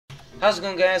How's it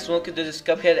going, guys? Welcome to this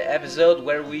Cuphead episode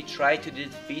where we try to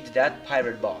defeat that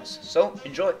pirate boss. So,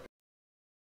 enjoy!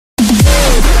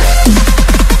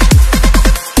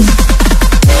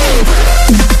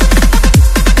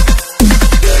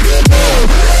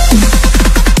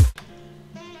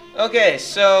 Okay,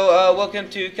 so welcome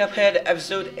to Cuphead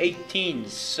episode 18.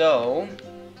 So,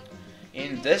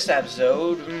 in this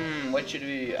episode, what should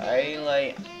we...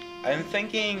 I'm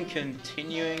thinking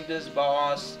continuing this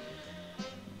boss,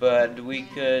 but we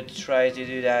could try to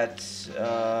do that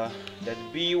that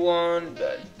B one,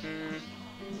 but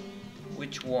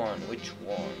which one?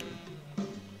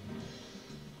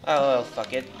 Oh well,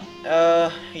 fuck it.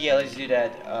 Yeah, let's do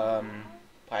that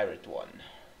pirate one.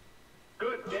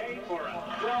 Good day for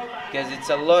us. Because it's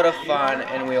a lot of fun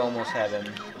and we almost have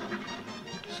him.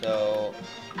 So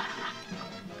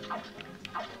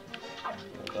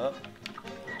hold up.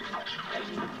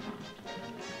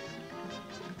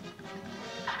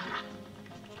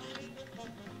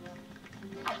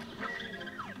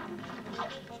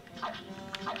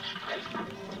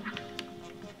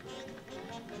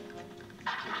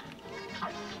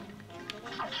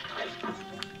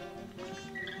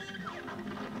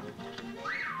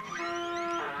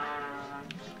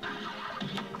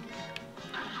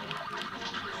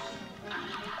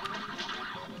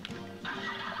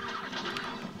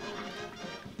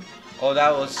 Oh,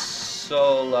 that was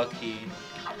so lucky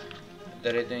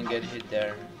that I didn't get hit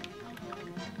there.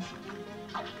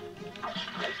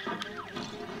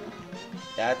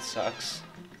 That sucks.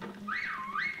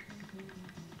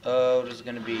 Oh, there's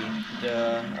gonna be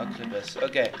the octopus.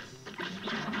 Okay.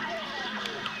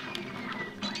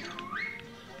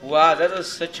 Wow, that was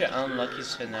such an unlucky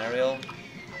scenario.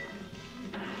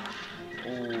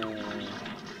 Ooh.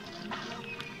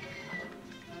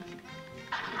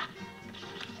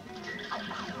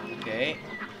 Okay.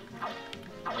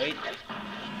 Wait.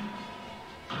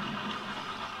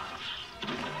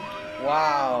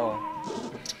 Wow.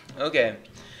 Okay.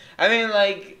 I mean,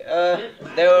 like,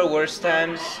 there were worse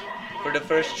times for the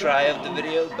first try of the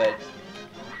video, but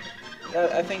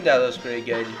I think that was pretty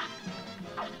good.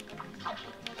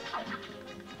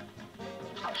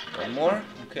 One more.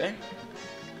 Okay.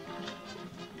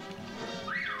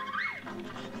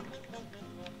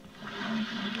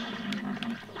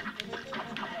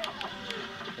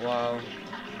 Wow.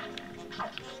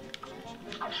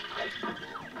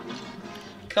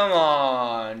 Come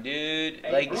on, dude.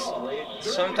 Like,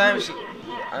 sometimes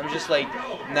I'm just like,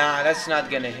 nah, that's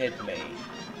not gonna hit me.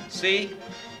 See?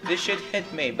 This should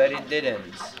hit me, but it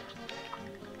didn't.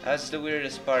 That's the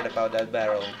weirdest part about that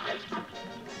barrel.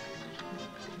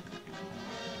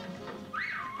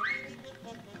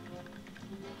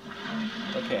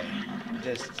 Okay,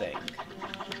 this thing.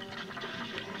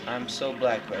 I'm so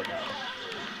black right now.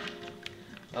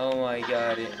 Oh my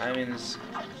god, I'm in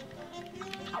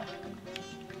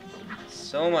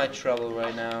so much trouble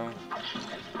right now.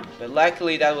 But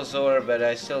luckily that was over, but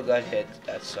I still got hit.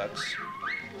 That sucks.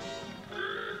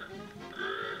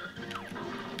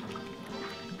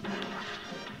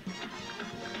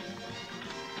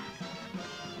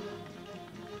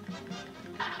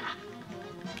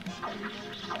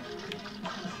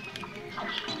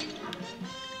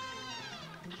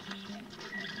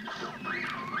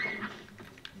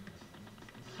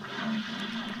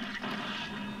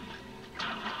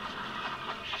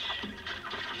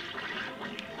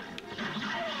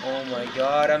 Oh my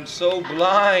god, I'm so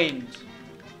blind!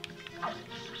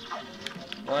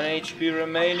 1 HP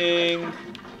remaining.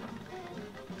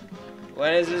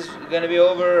 When is this gonna be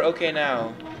over? Okay,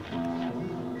 now.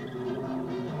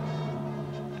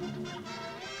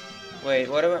 Wait,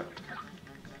 what about...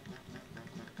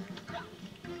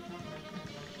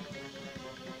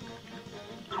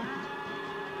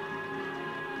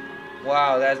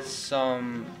 Wow, that's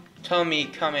some Tommy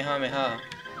Kamehameha.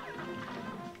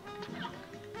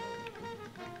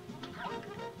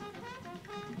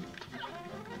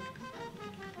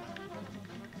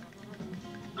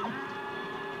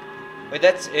 Wait,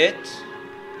 that's it?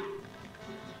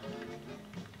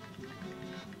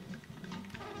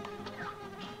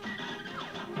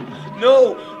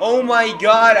 No! Oh my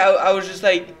god, I was just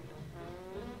like...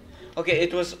 Okay,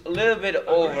 it was a little bit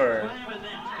over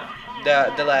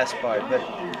the last part, but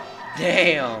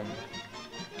damn!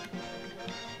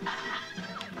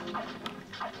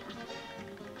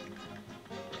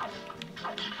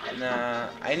 Nah,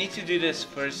 I need to do this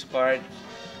first part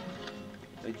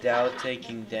without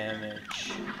taking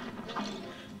damage.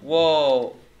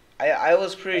 Whoa! I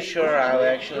was pretty sure I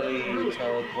actually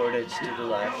teleported to the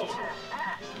left.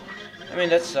 I mean,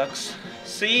 that sucks.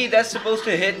 See, that's supposed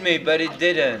to hit me, but it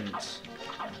didn't.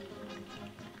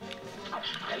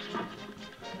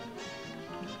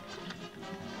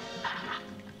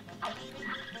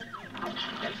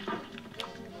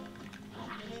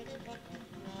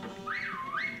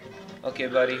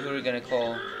 Okay, buddy, who are we gonna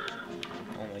call?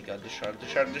 Oh my god, the shark, the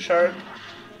shark, the shark!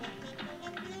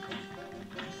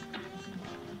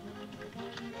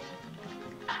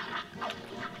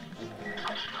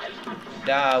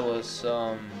 That was,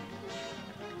 wow,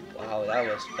 that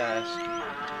was fast.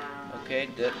 Okay,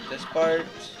 this part.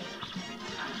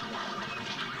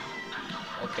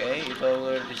 Okay, it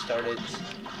already started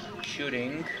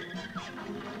shooting.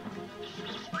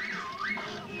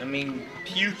 I mean,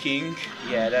 puking.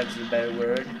 Yeah, that's the better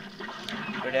word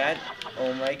for that.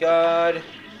 Oh my god.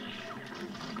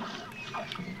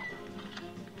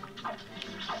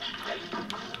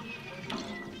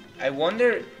 I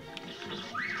wonder...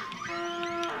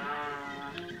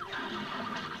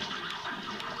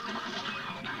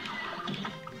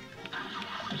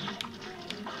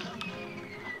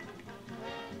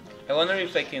 I wonder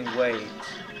if I can wait.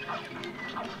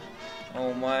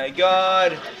 Oh my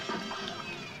god.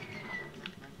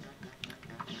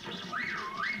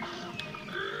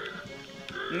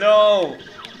 No!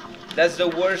 That's the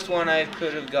worst one I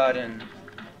could have gotten.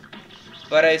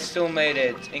 But I still made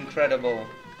it. Incredible.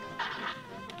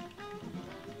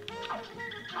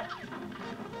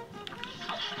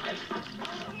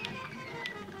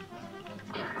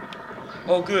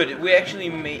 Oh good, we actually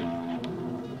made...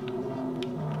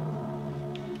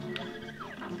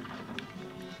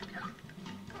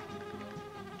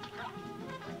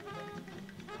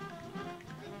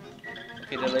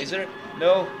 Okay, the laser?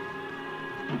 No!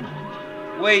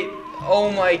 Wait!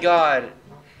 Oh my god!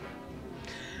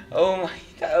 Oh my...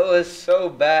 That was so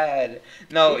bad!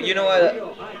 No, you know what?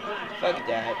 Fuck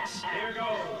that. Here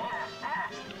goes.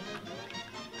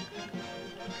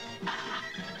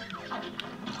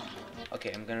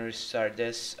 Okay, I'm gonna restart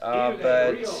this,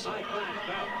 but...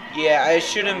 Yeah, I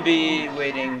shouldn't be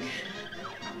waiting.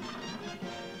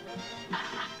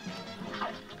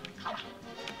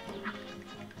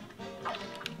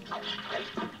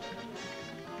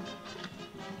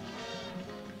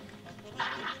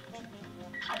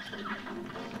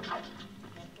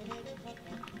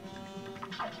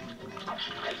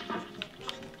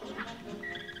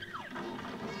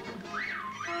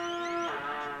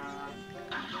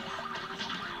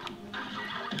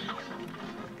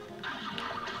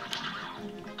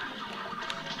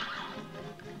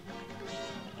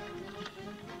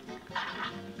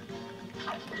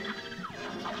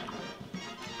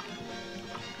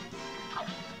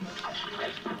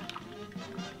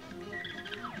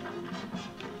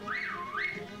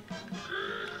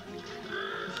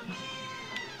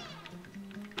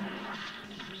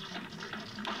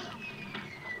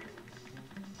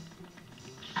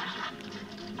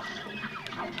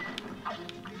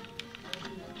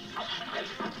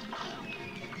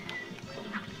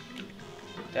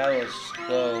 That was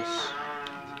close.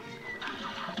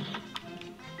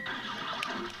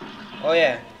 Oh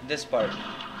yeah, this part.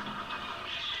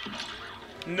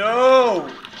 No!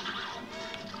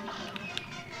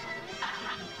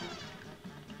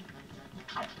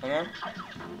 Come on.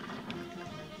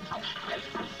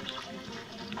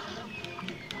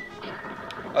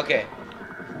 Okay.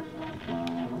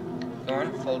 Go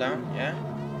on, fall down, yeah.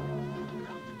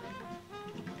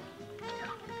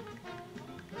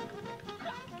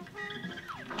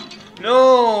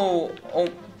 No! Oh,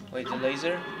 wait, the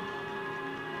laser?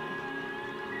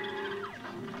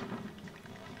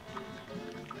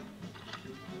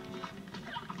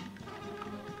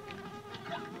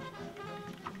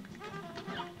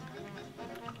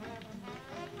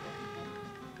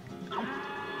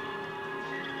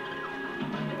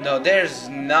 No, there's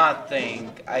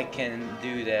nothing I can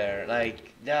do there.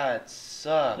 Like, that This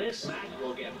sucks. match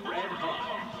will get red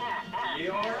hot.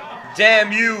 You're up.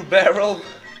 Damn you, barrel!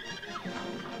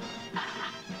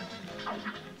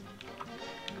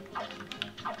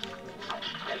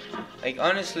 Like,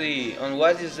 honestly, on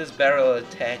what is this barrel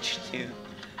attached to?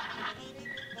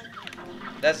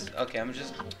 That's... okay, I'm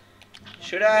just...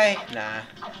 Should I? Nah.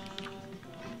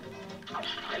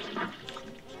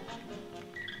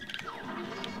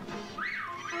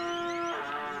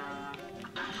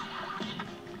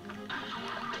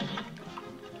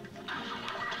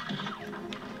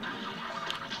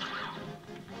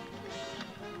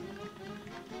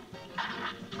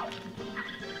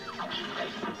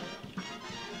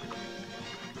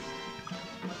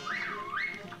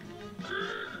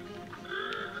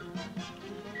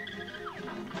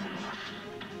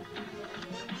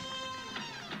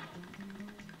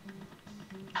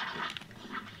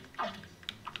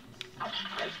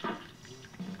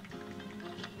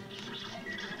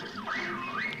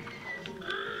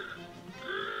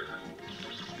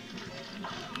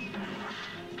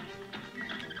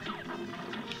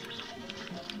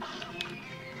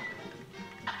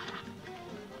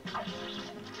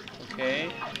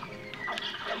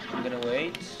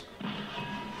 wait.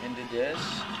 And do this.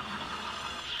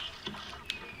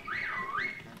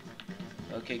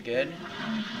 Okay, good.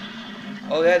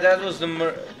 Oh yeah, that was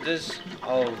the this.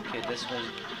 Oh, okay, this was.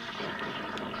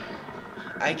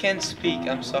 I can't speak.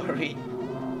 I'm sorry.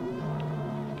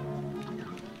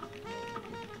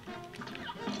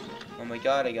 Oh my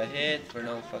god, I got hit for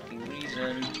no fucking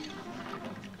reason.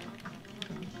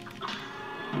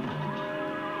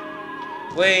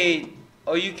 Wait.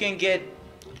 Oh, you can get.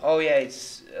 Oh yeah,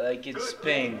 it's like it's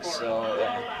pink, so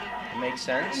yeah, it makes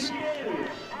sense.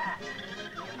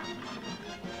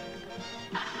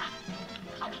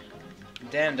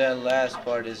 Damn, that last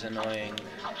part is annoying.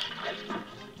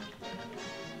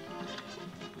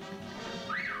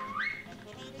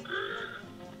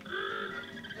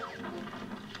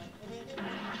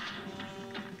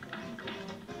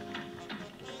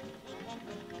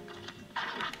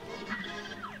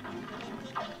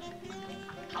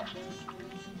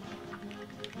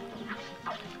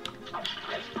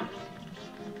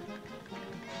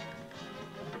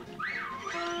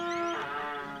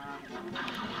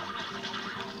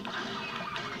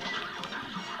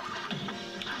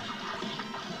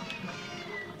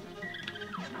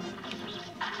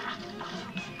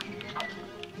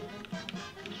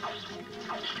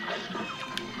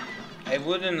 I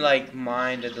wouldn't like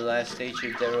mind at the last stage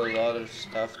if there were a lot of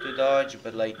stuff to dodge,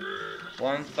 but like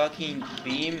one fucking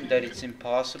beam that it's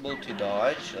impossible to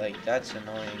dodge, like that's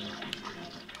annoying.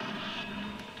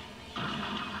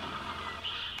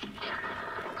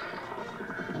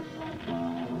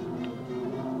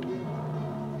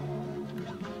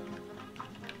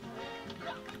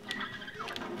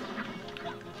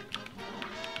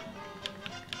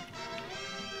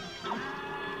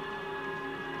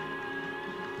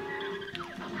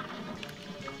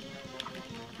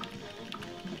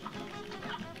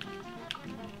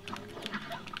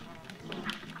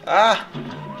 Ah!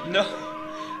 No!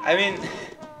 I mean...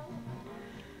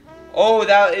 Oh,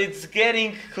 that it's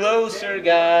getting closer,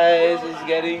 guys! It's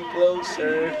getting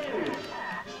closer.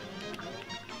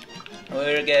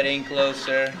 We're getting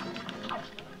closer.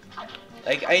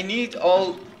 Like, I need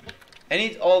all 3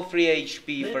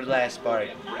 HP for the last part.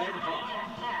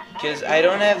 Because I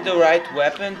don't have the right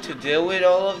weapon to deal with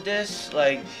all of this,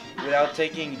 like, without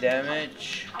taking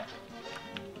damage.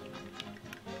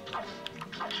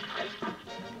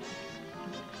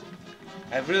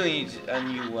 I really need a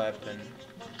new weapon.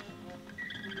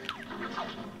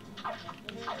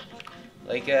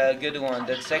 Like a good one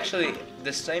that's actually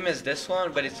the same as this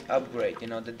one, but it's upgrade, you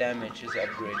know, the damage is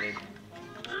upgraded.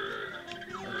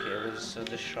 Okay, so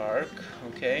the shark,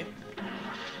 okay.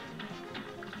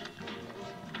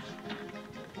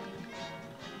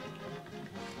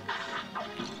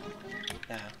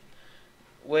 Now,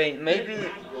 wait, maybe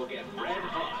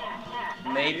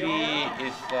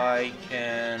if I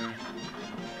can...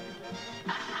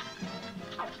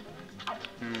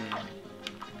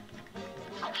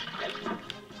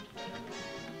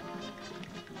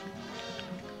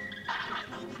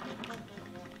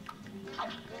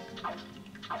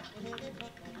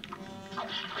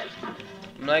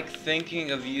 I'm like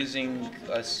thinking of using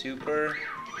a super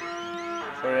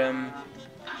for him.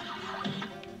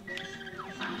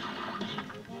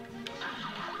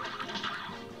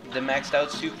 The maxed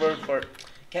out super for,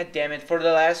 god damn it, for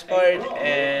the last part,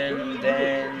 and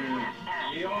then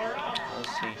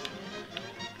let's see.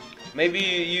 Maybe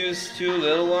you use 2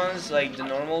 little ones like the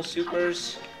normal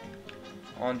supers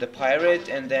on the pirate,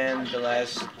 and then the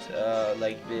last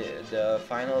like the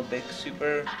final big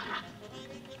super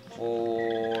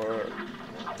for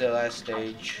the last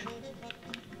stage.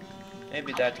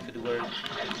 Maybe that could work.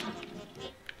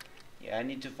 Yeah, I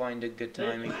need to find a good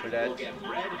timing for that.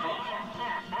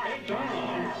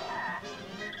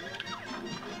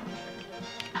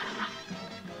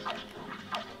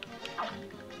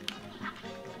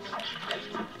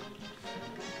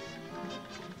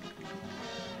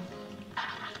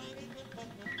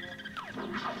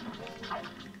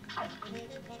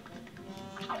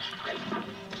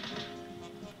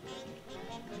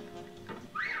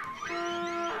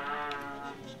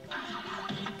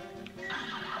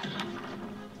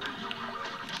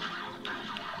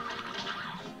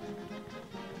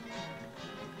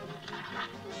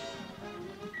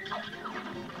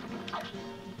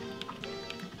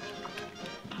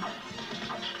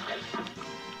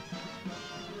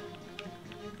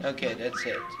 Okay, that's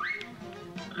it.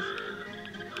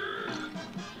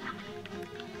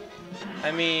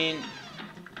 I mean...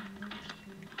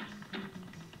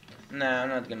 Nah, I'm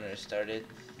not gonna restart it.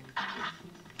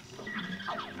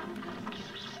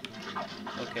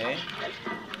 Okay.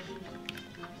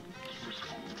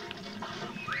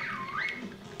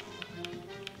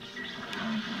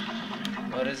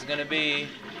 What is it gonna be?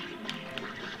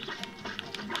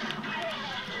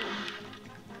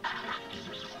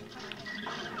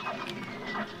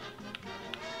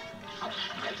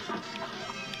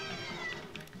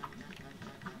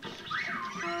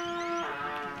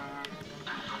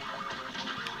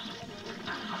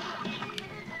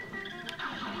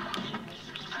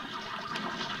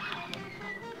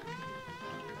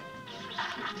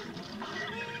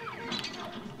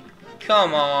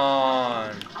 Come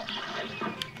on!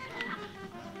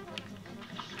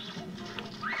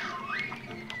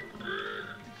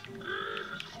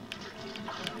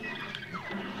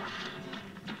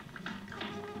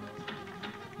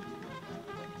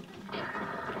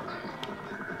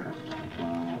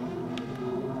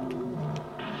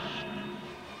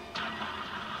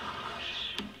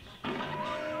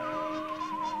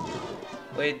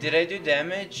 Wait, did I do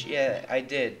damage? Yeah, I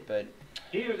did, but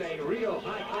Here's a real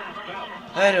high-class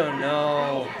bout. I don't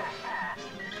know.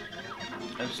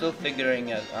 I'm still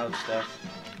figuring out stuff.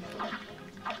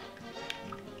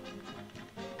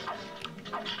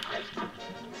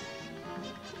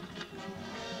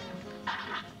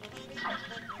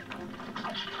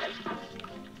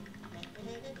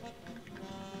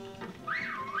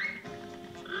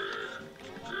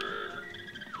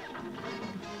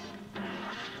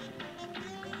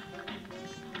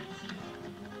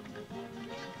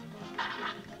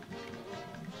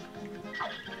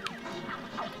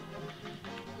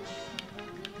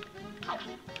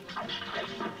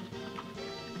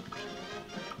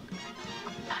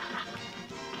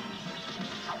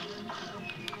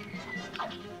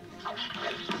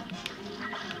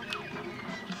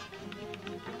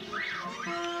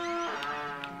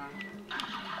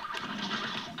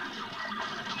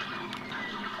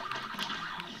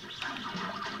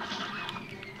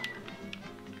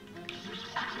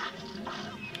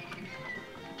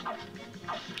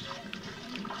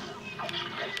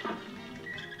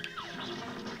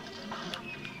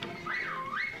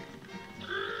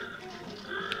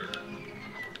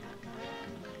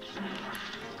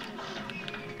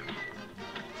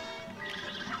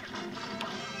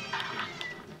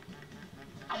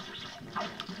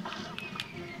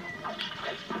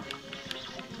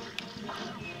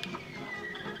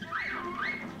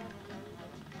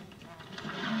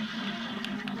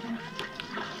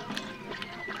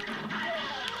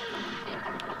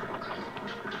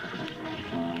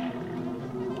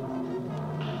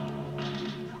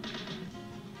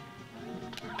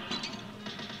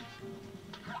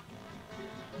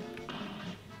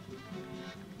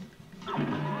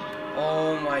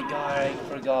 Oh my god, I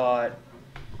forgot.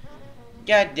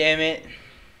 God damn it.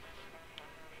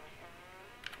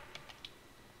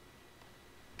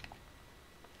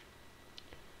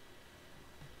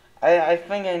 I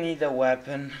think I need a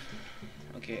weapon.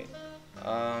 Okay.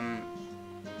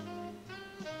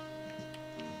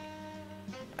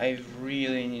 I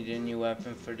really need a new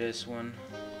weapon for this one.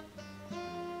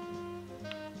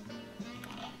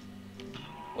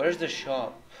 Where's the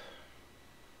shop?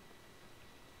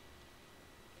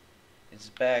 It's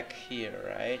back here,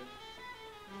 right?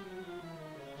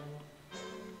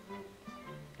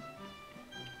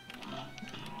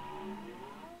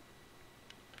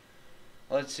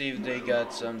 Let's see if they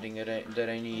got something that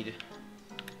I need.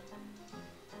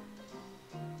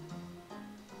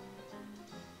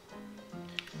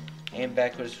 Aim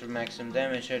backwards for maximum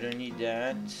damage. I don't need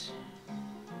that.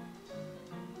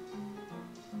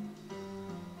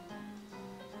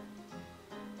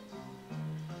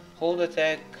 Hold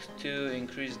attack to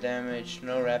increase damage,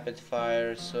 no rapid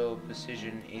fire, so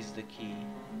precision is the key.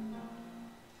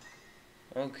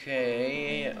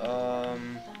 Okay,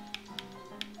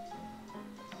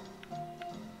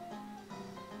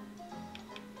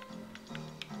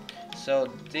 so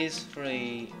these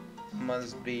three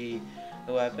must be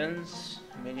the weapons,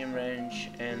 medium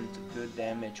range and good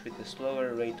damage with a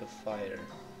slower rate of fire.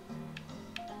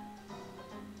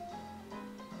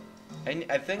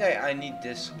 I think I need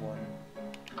this one.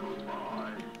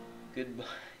 Goodbye.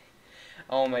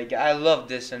 Oh my god, I love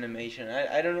this animation.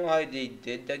 I don't know how they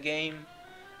did the game.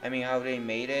 I mean how they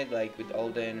made it, like with all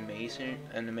the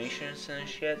animations and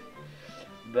shit.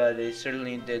 But they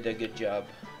certainly did a good job.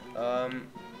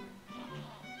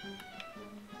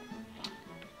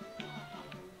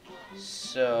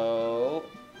 So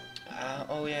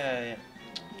oh yeah,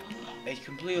 I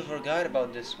completely forgot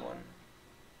about this one.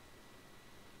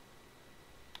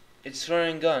 It's run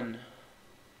and gun.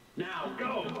 Now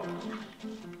go!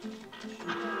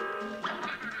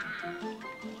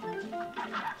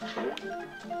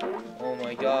 Oh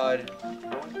my god.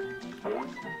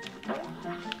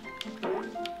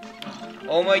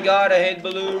 Oh my god, I hate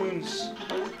balloons.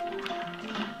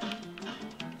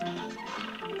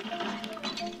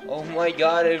 Oh my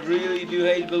god, I really do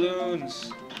hate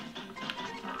balloons.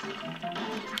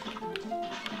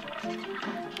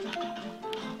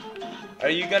 Are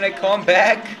you gonna come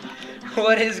back?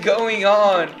 What is going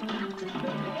on?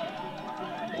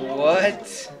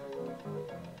 What?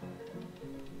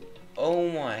 Oh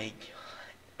my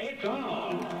god. It's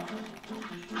on.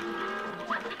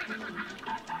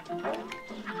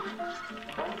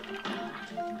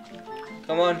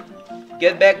 Come on.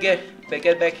 Get back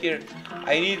here.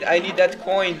 I need that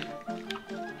coin.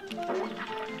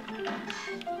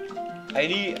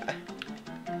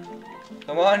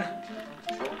 Come on.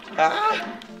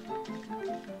 Ah!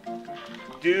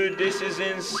 Dude, this is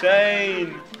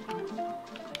insane.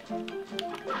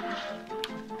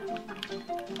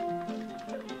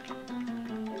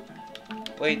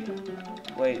 Wait.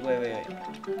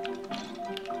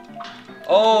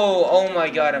 Oh my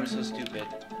god, I'm so stupid.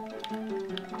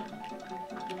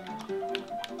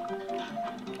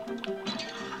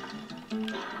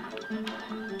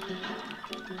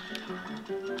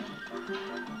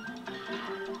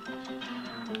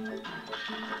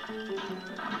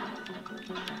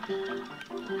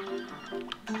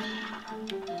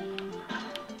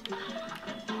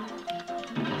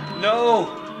 No!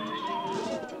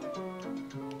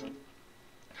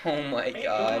 Oh my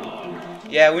god.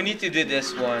 Yeah, we need to do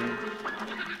this one.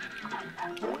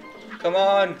 Come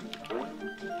on!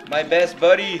 My best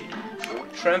buddy!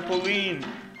 Trampoline!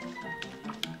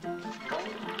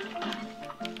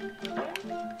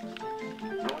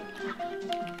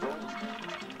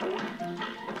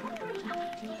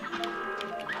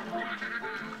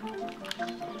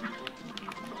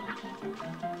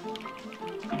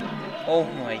 Oh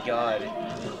my god.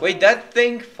 Wait, that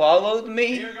thing followed me?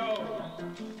 Here goes.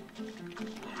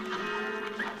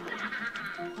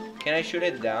 Can I shoot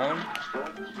it down?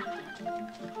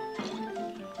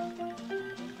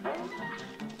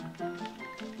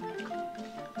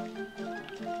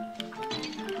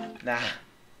 Nah.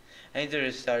 I need to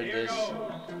restart Here this. goes.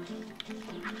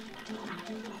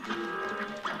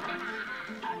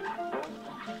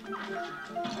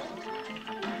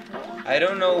 I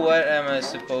don't know what am I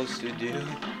supposed to do.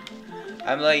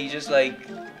 I'm like, just like,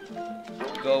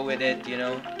 go with it, you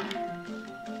know?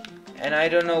 And I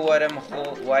don't know what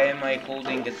why am I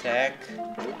holding attack?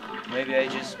 Maybe I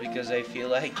just, because I feel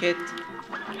like it.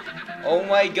 Oh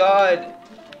my god!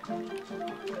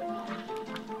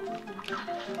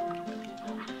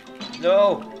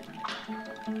 No!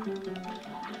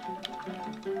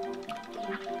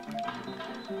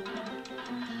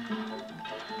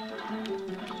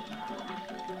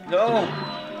 No!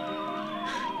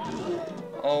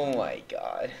 Oh my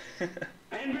god.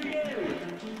 And begin.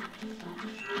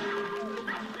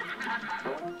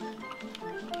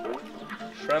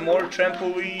 More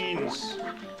trampolines.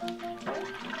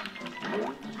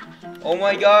 Oh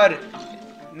my god.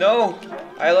 No.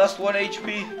 I lost 1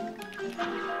 HP.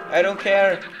 I don't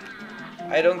care.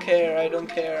 I don't care. I don't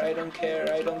care. I don't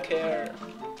care. I don't care.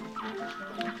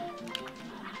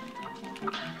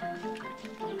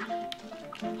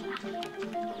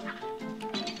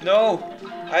 No.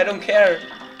 I don't care.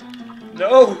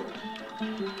 No.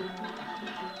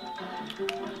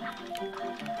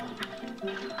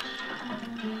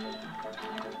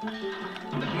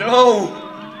 No!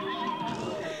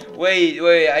 Wait,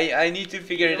 I need to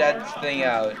figure that thing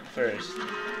out first.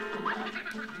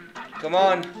 Come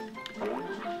on.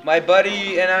 My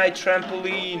buddy and I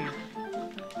trampoline.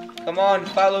 Come on,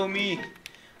 follow me.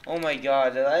 Oh my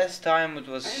god, the last time it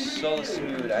was so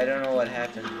smooth. I don't know what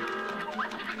happened.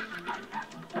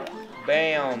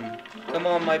 Bam. Come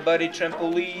on, my buddy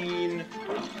trampoline.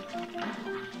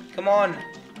 Come on.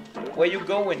 Where you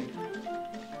going?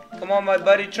 Come on, my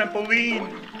buddy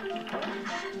trampoline.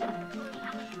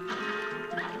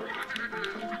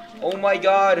 Oh my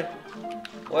god.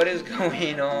 What is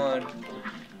going on?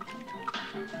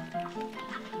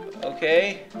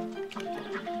 Okay.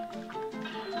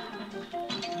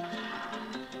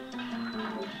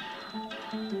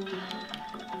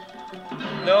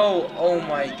 No. Oh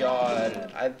my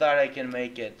god. I thought I can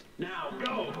make it. Now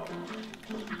go.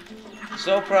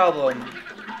 No problem.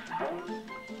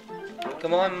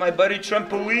 Come on, my buddy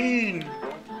trampoline.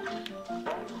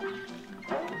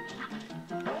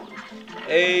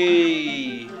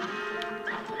 Hey,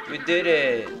 we did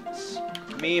it.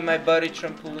 Me and my buddy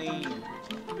trampoline.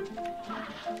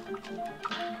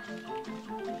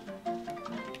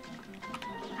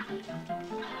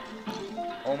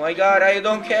 Oh my god, I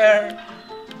don't care.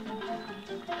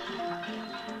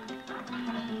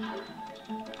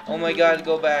 Oh my god,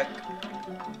 go back.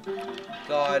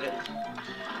 God.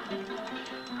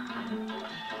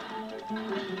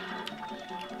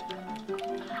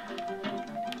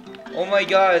 Oh my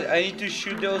god, I need to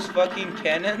shoot those fucking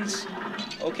cannons?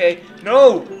 Okay,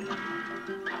 no!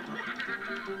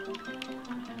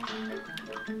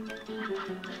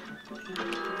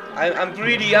 I'm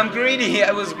greedy,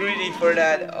 I was greedy for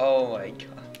that. Oh my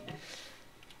god.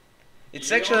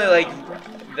 It's actually like,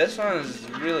 this one is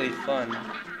really fun.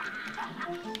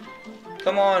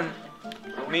 Come on,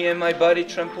 me and my buddy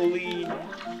trampoline.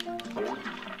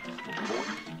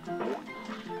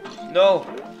 No,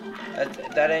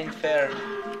 that ain't fair.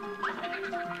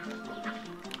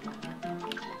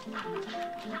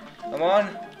 Come on,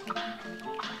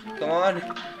 come on,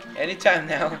 anytime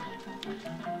now.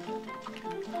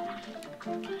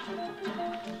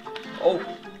 Oh,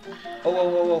 oh, whoa,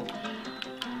 whoa, whoa.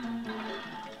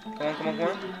 Come on, come on, come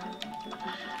on.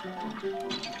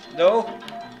 No.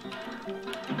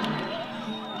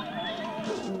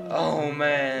 Oh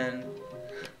man.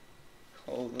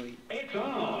 Holy. It's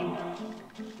on.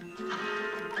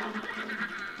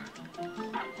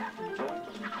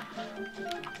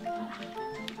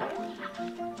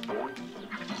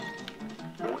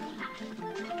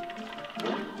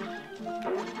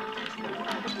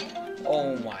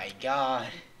 Oh my god.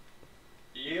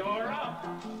 You're up.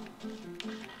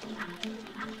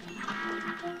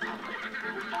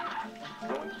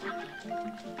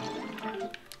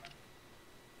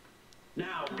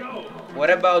 Now go. What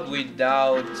about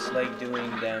without like doing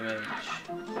damage?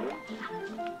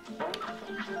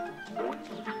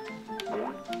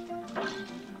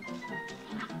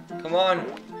 Come on,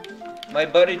 my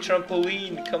buddy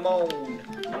trampoline, come on.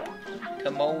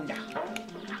 Come on now.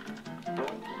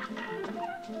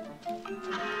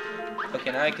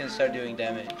 Okay, now I can start doing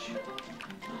damage.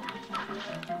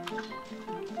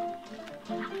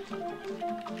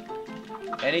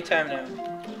 Anytime now.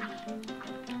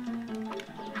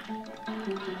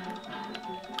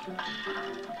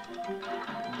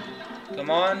 Come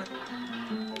on.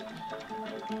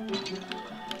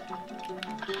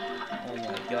 Oh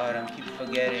my god, I keep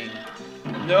forgetting.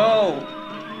 No!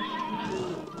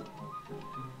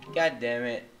 God damn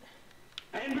it.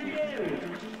 And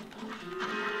begin.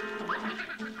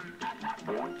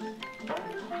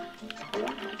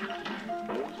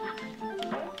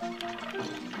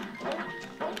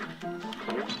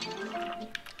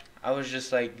 I was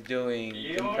just like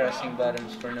pressing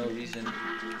buttons for no reason.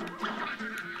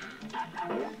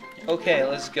 Okay,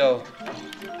 let's go.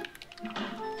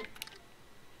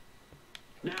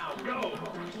 Now go.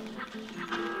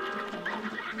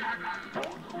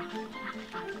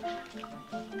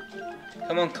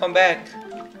 Come on, come back.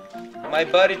 My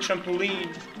buddy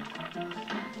trampoline.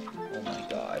 Oh my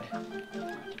god.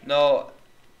 No.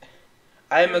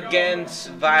 I'm against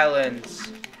violence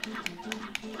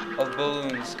of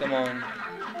balloons. Come on.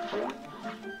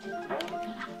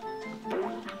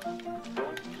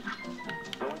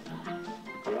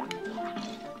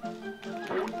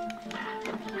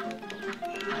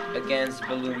 Against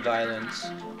balloon violence.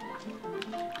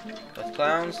 But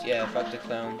clowns? Yeah, fuck the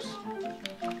clowns.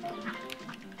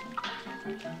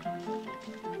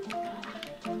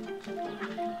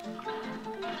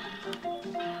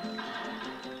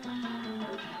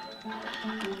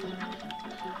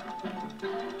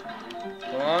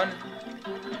 Come on.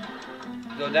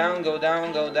 Go down, go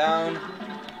down, go down.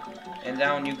 And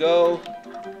down you go.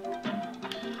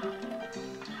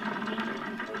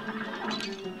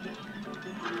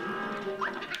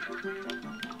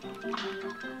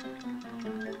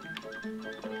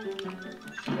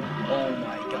 Oh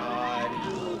my god.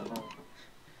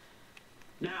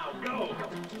 Now go.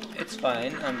 It's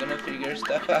fine, I'm gonna figure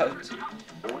stuff out.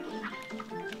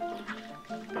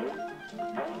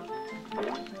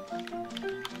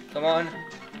 Come on.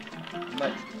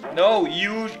 No,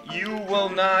 you will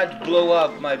not blow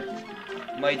up my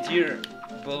dear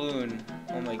balloon.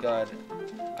 Oh my god.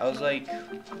 I was like,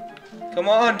 come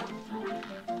on.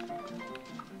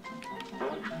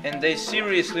 And they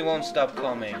seriously won't stop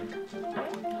coming.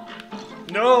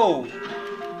 No!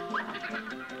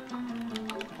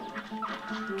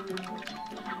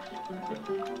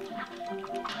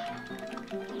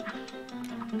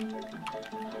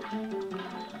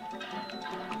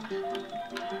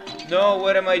 No,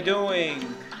 what am I doing?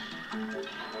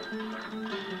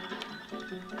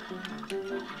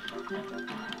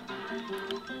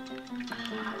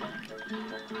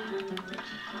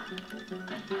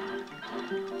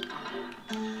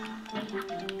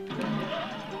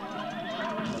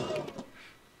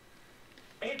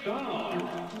 It's on.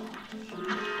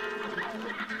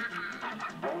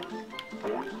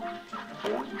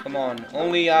 Come on,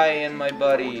 only I and my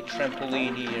buddy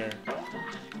trampoline here.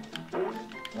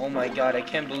 Oh my god, I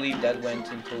can't believe that went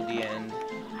until the end.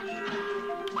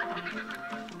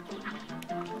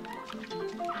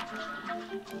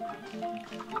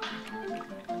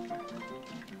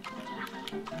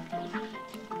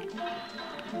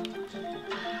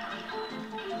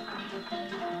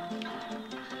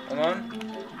 Come on.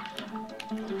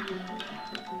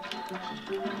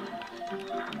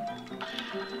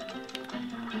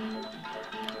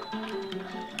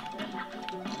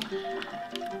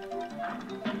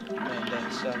 Man, that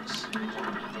sucks.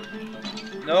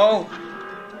 No!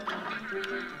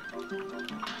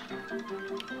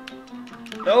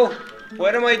 No!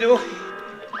 What am I doing?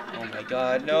 Oh my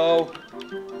god, no!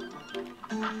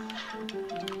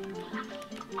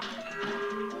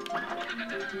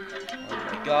 Oh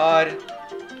my god!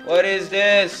 What is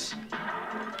this?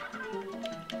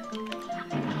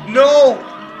 No!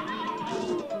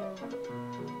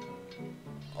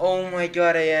 Oh my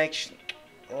god, I actually...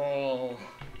 Oh...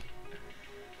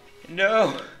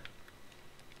 No!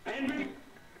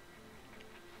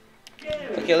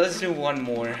 Okay, let's do one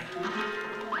more.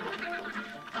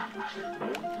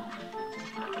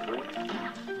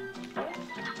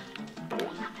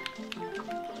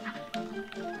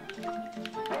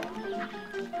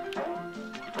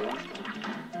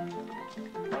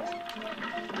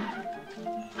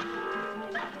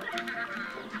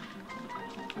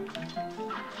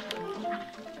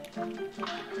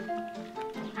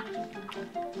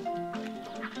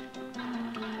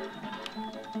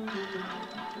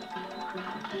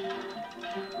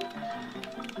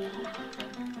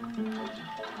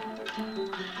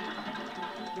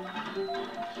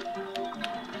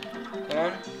 Come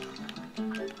on.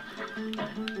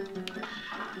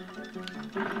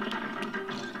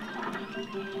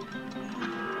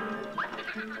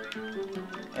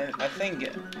 I think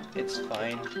it's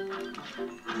fine.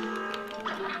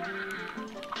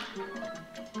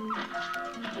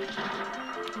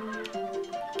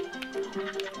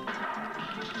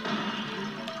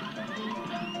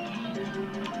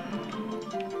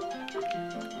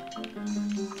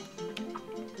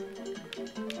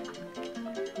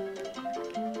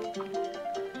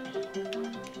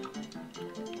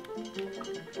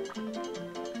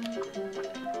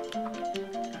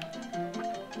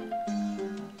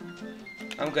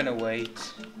 I'm gonna wait.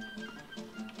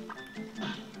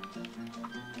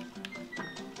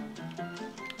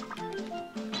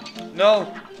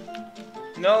 No!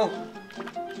 No!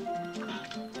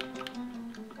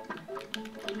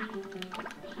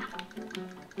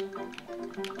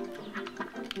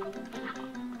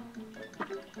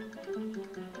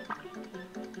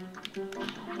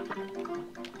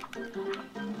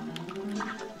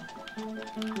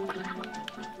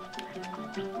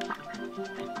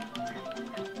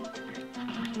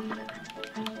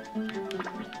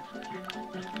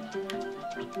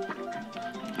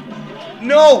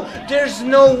 No! There's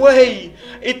no way!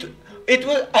 It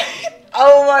was...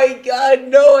 Oh my god,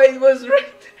 no, it was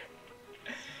right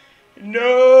there.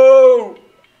 No!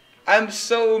 I'm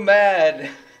so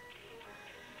mad.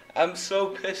 I'm so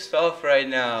pissed off right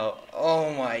now.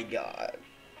 Oh my god.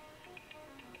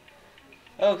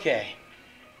 Okay.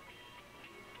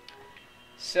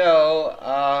 So,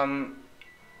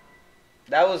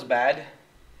 that was bad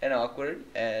and awkward,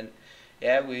 and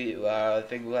yeah, we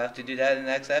think we'll have to do that in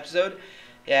the next episode.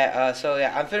 Yeah. So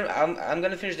yeah, I'm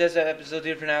gonna finish this episode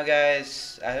here for now,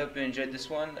 guys. I hope you enjoyed this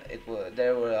one.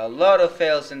 There were a lot of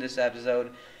fails in this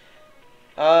episode.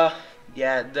 Yeah,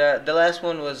 the last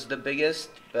one was the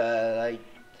biggest, but like,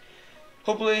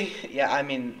 hopefully, yeah. I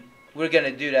mean, we're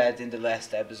gonna do that in the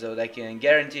last episode. I can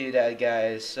guarantee you that,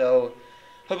 guys. So,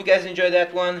 hope you guys enjoyed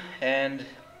that one, and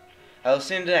I'll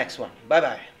see you in the next one. Bye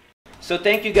bye. So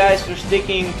thank you guys for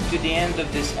sticking to the end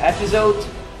of this episode.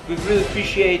 We really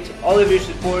appreciate all of your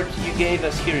support you gave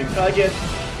us here in Project.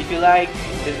 If you like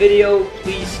the video,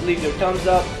 please leave your thumbs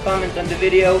up, comment on the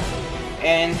video,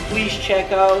 and please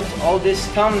check out all these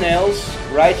thumbnails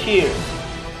right here.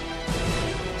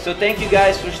 So thank you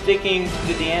guys for sticking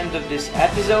to the end of this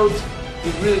episode.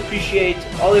 We really appreciate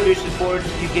all of your support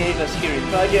you gave us here in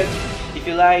Project. If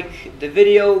you like the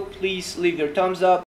video, please leave your thumbs up.